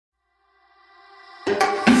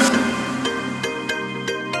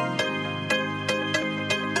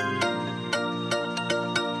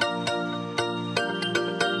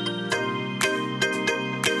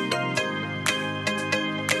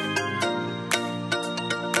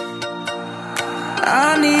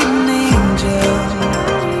I need an angel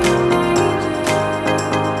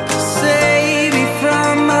to save me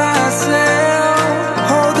from myself,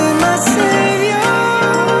 holding my savior,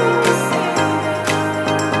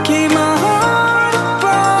 keep my heart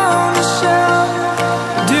upon the shelf.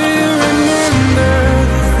 Do you remember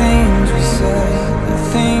the things we said, the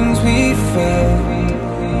things we felt,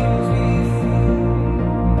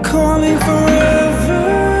 calling forever,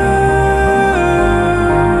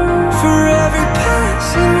 for every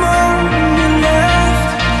passing moment left?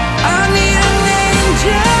 I need an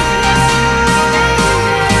angel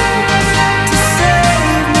to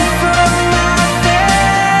save me from my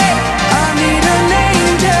fate. I need an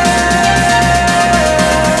angel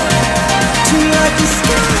to light the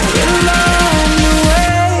sky along the way.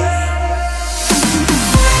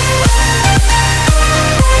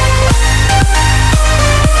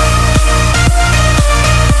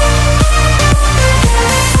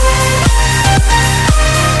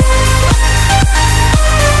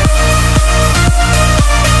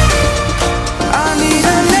 I need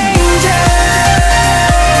an angel,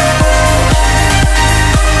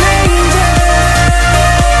 angel.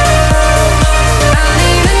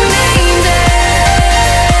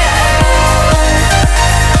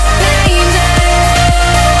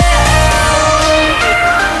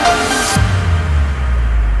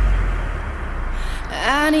 I need an angel,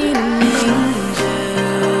 I need an angel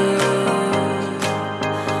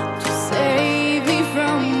to save me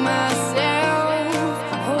from myself,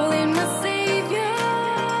 holding my savior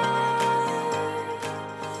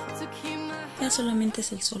to keep my Ya solamente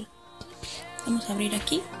es el sol. Vamos a abrir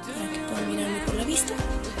aquí para que puedan mirar mejor la vista.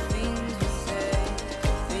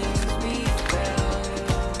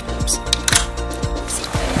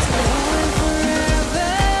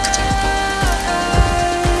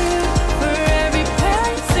 for every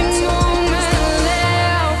passing moment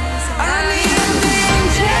left. I need an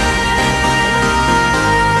angel.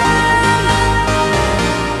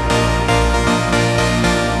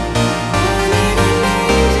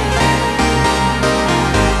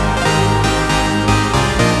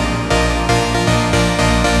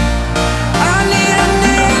 I need an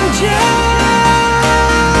angel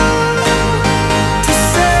to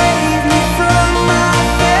save me from my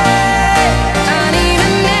fate. I need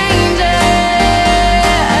an angel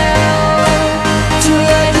to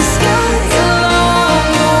light the sky along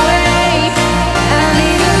the way. I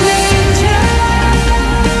need an angel.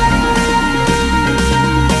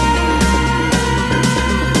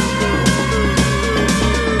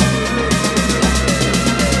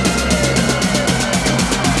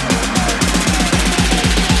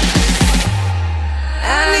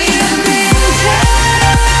 I need an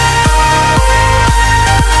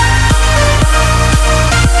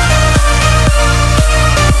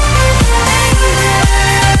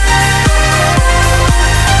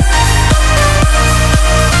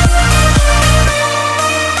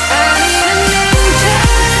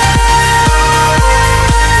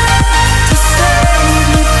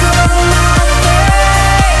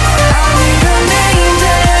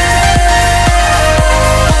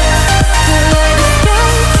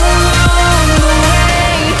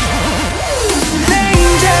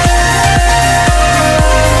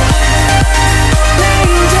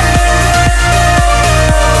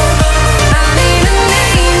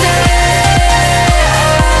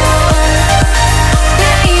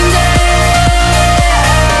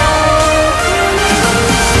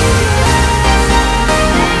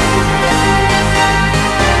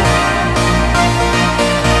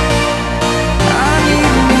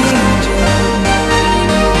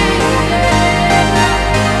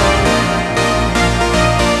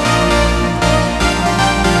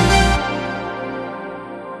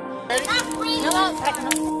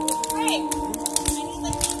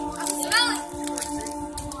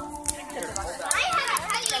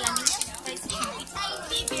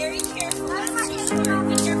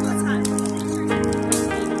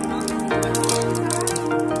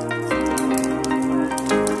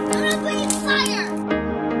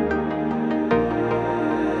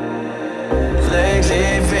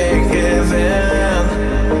lately forgiven,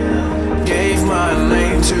 gave my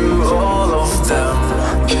name to all of them.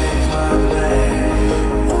 Gave my name.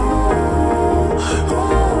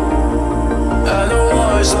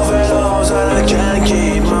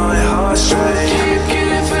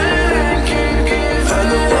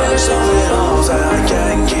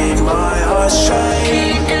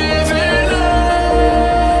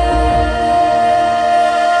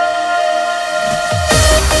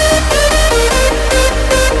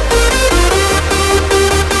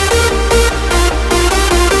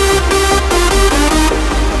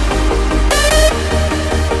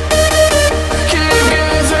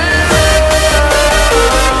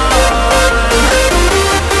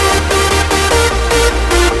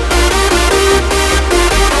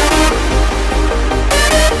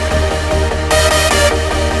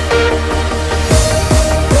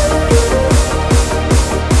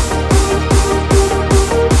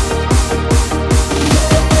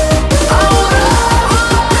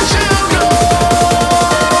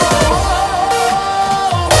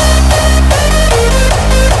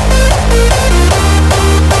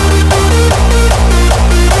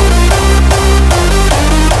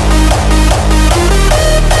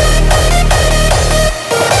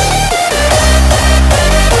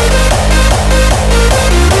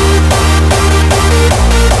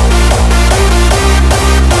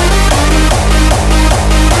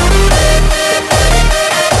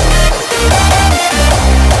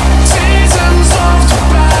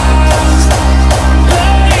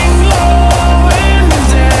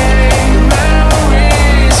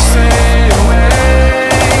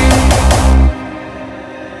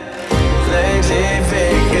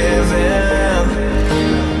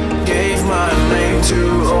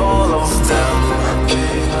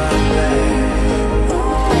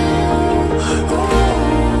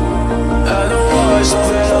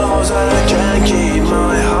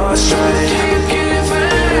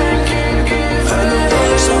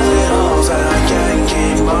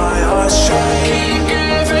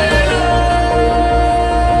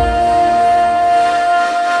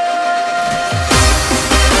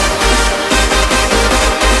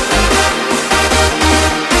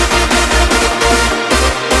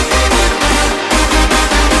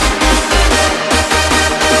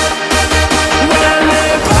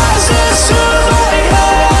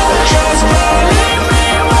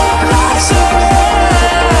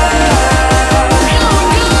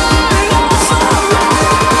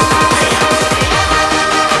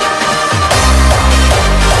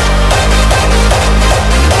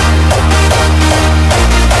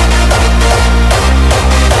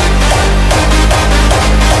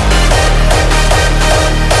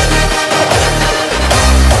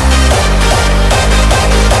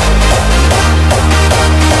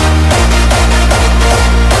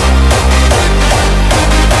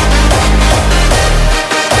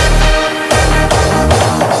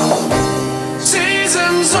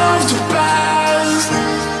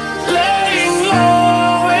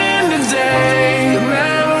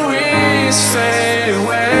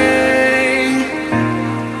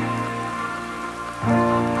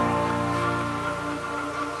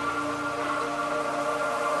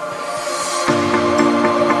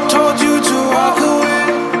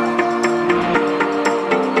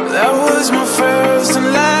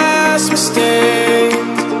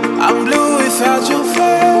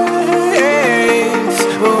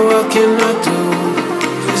 can I do?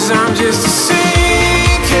 'Cause I'm just a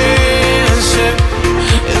sinking ship,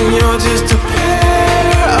 and you're just a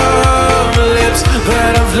pair of lips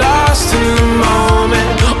that I've lost in the moment.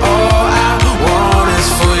 All I want is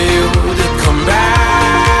for you to come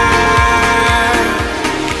back.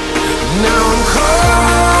 Now I'm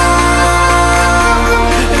caught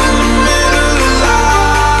in the middle of life,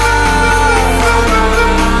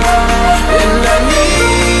 and I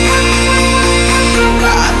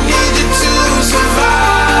need you to survive.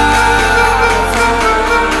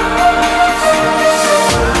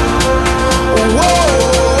 Whoa,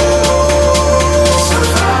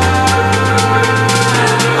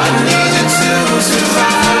 I need you to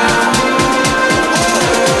survive.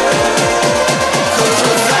 'Cause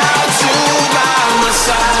without you by my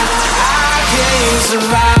side, I can't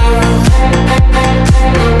survive.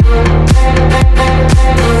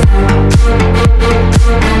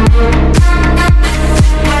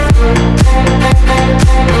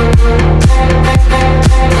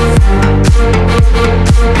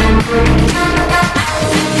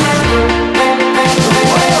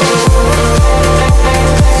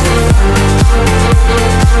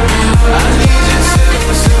 I need you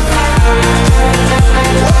to survive.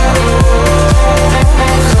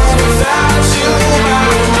 'Cause without you by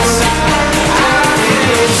my side, I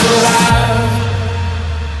can't survive.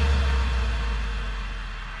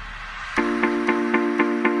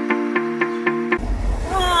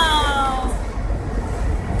 ¡Wow!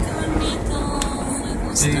 ¡Qué bonito! Me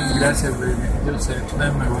gusta. Sí, gracias, baby. Yo sé, tú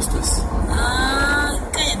también me gustas. Ah,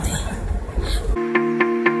 cállate.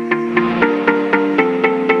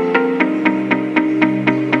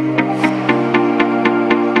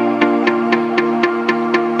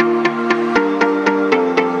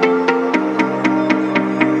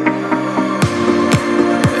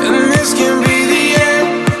 And this can be the end.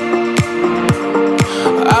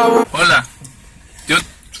 I Hola, yo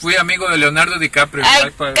fui amigo de Leonardo DiCaprio.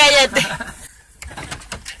 Ay, cállate.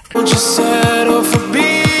 won't you settle for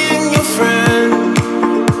being your friend?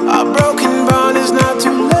 A broken bond is not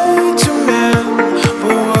too late to mend.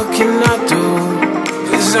 But what can I do?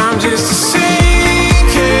 'Cause I'm just a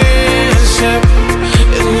sinking ship,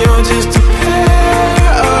 and you're just a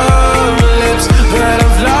pair of lips that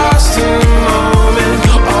I've lost in the moment.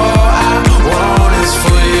 All I want is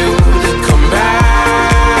for you to come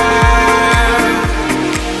back.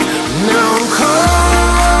 Now I'm caught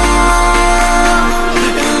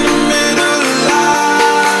in the middle of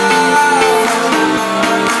life,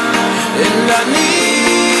 and I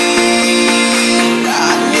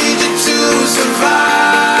need you to survive.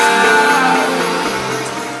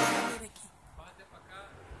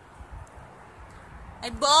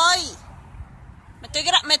 Ahí voy.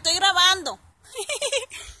 Me estoy grabando.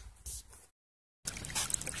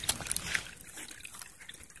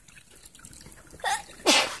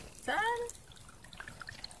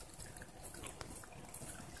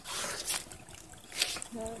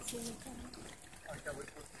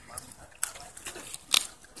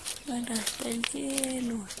 Agarraste el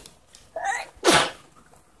hielo.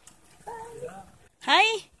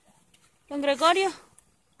 ¡Ay! Don Gregorio.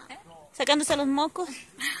 Sacándose los mocos.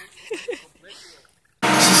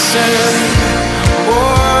 She said, boy,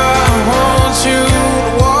 I want you to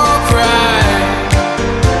walk right,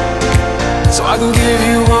 so I can give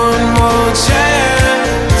you one more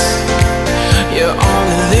chance. You're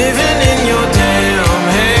only living in your damn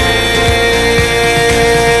head.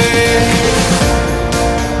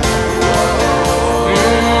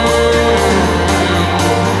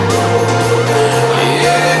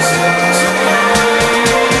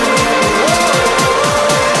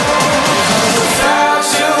 Without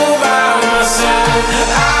you by my side,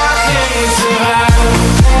 I can't survive.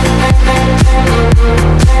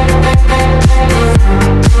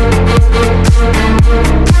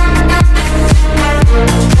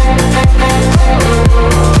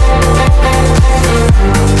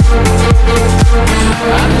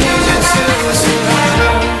 I need you to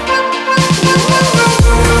survive.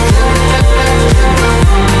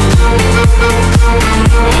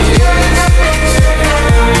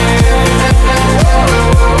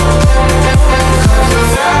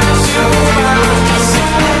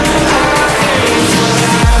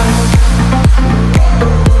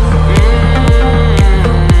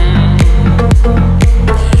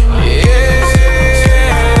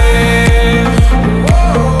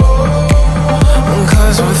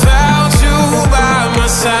 Without you by my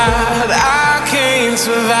side, I can't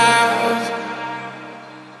survive.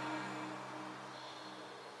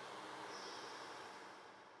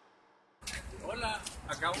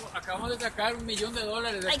 Acabamos de sacar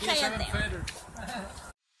 $1.000.000 de Ay, aquí. cállate. Seven Feathers.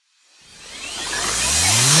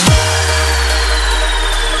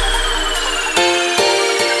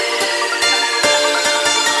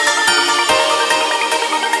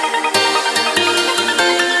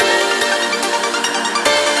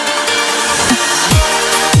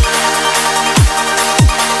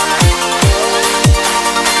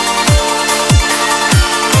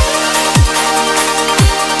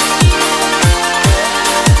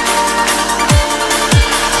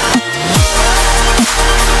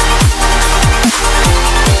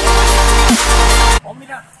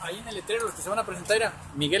 ahí en el letrero los que se van a presentar era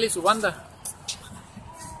Miguel y su banda.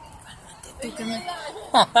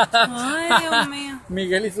 Ay, Dios mío.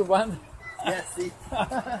 Miguel y su banda. Y así.